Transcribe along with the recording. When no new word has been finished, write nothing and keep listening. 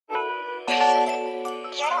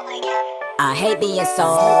I hate being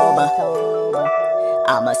sober.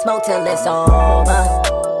 I'ma smoke till it's over.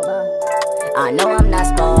 I know I'm not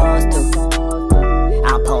supposed to.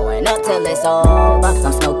 I'm pulling up till it's over.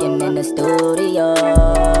 I'm smoking in the studio.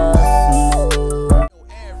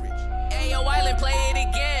 Ayo, Island, play it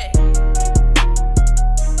again.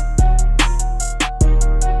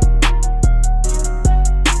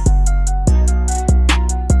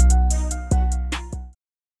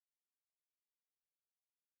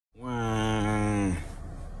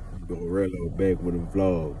 Gorilla back with a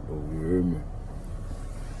vlog, bro. You heard me?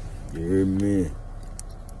 You heard me?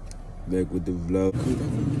 Back with the vlog.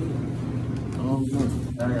 I don't know.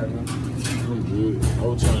 I'm good. I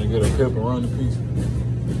was trying to get a pepperoni pizza.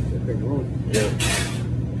 Pepperoni? Yeah.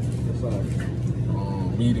 What's up?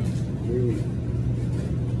 Medium.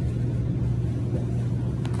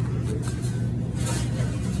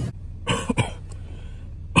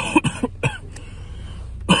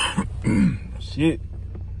 Shit.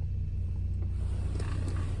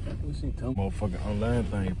 What she tell me? Motherfucking online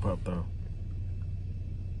thing popped off.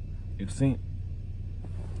 You seen?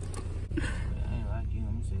 I ain't like you.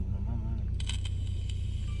 I'm saving on my money.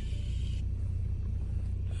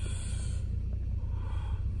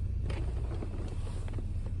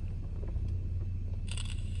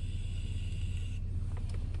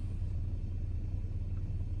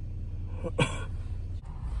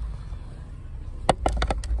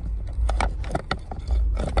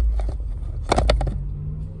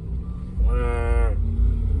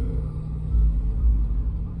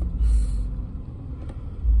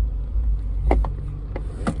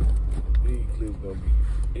 Gonna be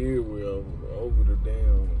everywhere, over the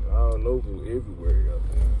damn, all over, everywhere out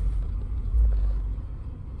there.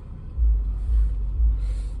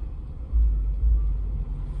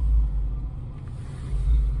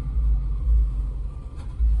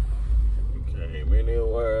 Came in the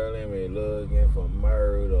world and we looking for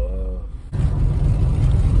murder.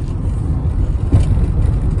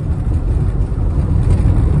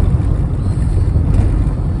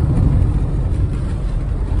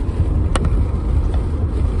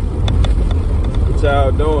 What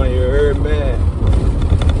y'all doing? You heard me?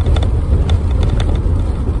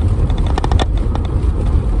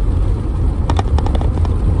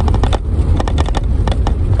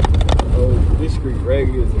 Oh, this street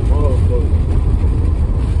regular as a motherfucker.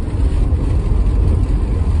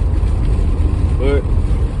 But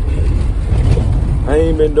I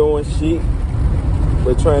ain't been doing shit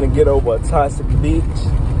but trying to get over a toxic bitch.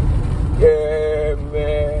 Yeah,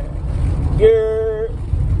 man. Yeah.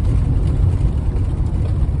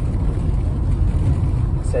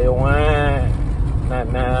 Say one,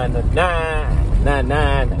 nah.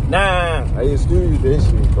 I excuse this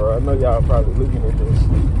shit, bro. I know y'all probably looking at this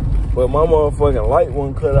shit, but my motherfucking light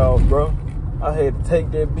wasn't cut off, bro. I had to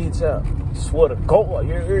take that bitch out. Swear to God,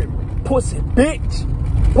 you heard me? Pussy bitch,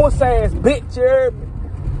 pussy ass bitch, you heard me?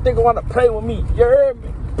 Nigga wanna play with me, you heard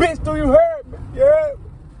me? Bitch, do you heard me? You heard me?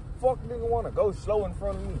 Fuck nigga wanna go slow in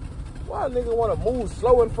front of me. Why nigga wanna move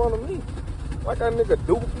slow in front of me? Like that nigga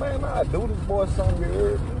do, man, I do this boy something, you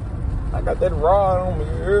heard me? I got that rod on me,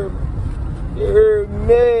 you heard me? You heard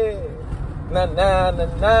me? Nah.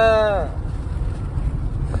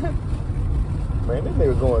 Man, this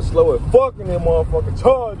nigga going slow as fuck in that motherfucking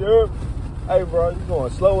charge, you heard me? Hey, bro, you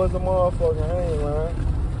going slow as a motherfucker, I ain't lying.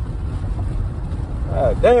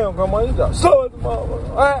 God damn, come on, you got slow as a motherfucker,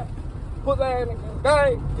 all right? Put that nigga,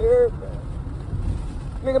 gang, you heard me?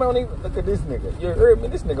 Nigga don't even look at this nigga. You heard me?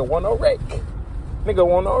 This nigga want a wreck. Nigga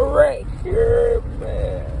want a wreck. You heard me,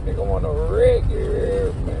 man. Nigga want a wreck. You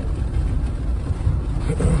heard me.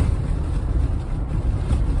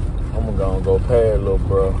 I'm gonna go past little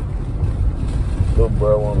bro. Little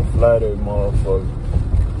bro wanna fly that motherfucker.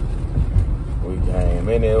 We came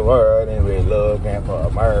in the world and we looking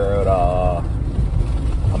for murder.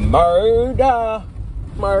 Murder.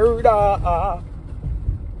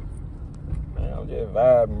 I'm just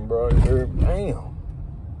vibing, bro. You heard me? Damn.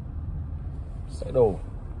 Say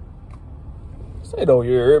though,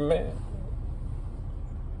 you heard me?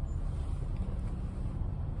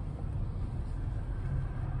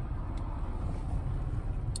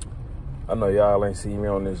 I know y'all ain't seen me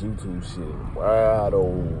on this YouTube shit. Wow,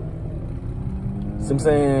 though. See what I'm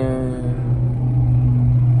saying?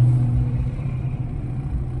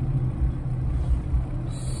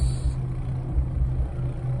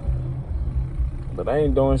 But I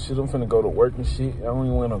ain't doing shit. I'm finna go to work and shit. I don't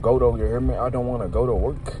even wanna go though, you hear me? I don't wanna go to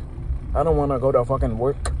work. I don't wanna go to fucking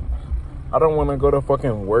work. I don't wanna go to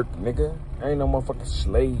fucking work, nigga. I ain't no motherfucking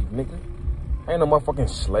slave, nigga. I ain't no motherfucking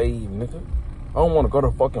slave, nigga. I don't wanna go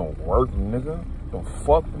to fucking work, nigga. Don't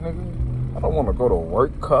fuck, nigga. I don't want to go to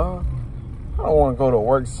work, car. I don't want to go to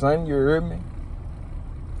work, son. You hear me?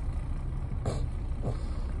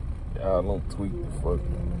 Y'all don't tweak the fuck,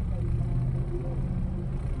 man.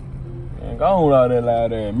 Man, go on out there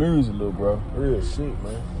loud ass music, little bro. Real shit,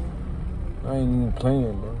 man. I ain't even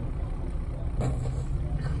playing, bro.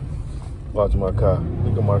 Watch my car.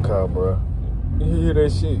 Look at my car, bro. You hear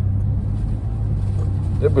that shit?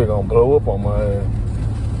 That bitch gonna blow up on my ass.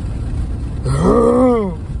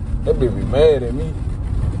 That bitch be mad at me.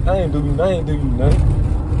 I ain't do you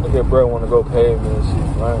nothing. Look at bro wanna go past me and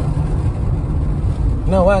shit flying.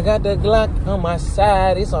 No, I got the Glock on my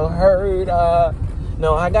side, it's unheard of.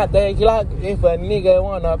 No, I got that Glock if a nigga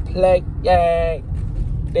wanna play, yeah.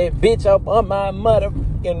 That bitch up on my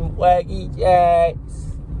motherfucking waggy ass.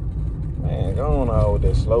 Man, go on out with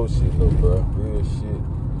that slow shit, little bro. Real shit.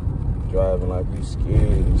 Driving like you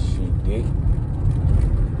scared and shit, dick.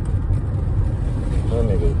 My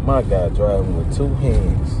nigga, my guy driving with 2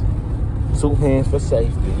 hands. 2 hands for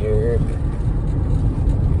safety, you hear me?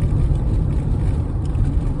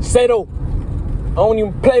 Say though, I don't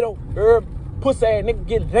even play though, herb. Pussy ass nigga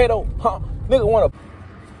get laid though, huh? Nigga wanna.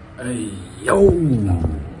 Hey, yo.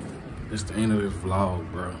 It's the end of this vlog,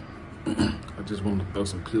 bro. I just wanted to throw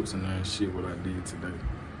some clips in there and shit what I did today.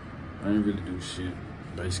 I ain't really do shit.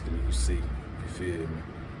 Basically, you see, you feel me?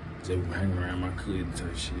 Just hanging around my cousin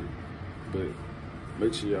type shit. But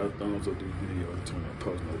make sure y'all thumbs up this video and turn that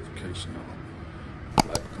post notification on.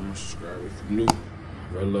 Like, comment, subscribe if you're new.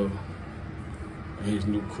 Rello and his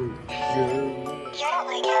new crew.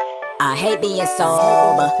 I hate being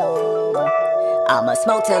sober. I'ma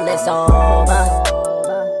smoke till it's over.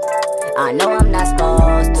 I know I'm not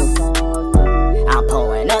supposed to. I'm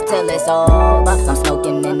pouring up till it's over. I'm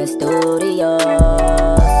smoking in the studio.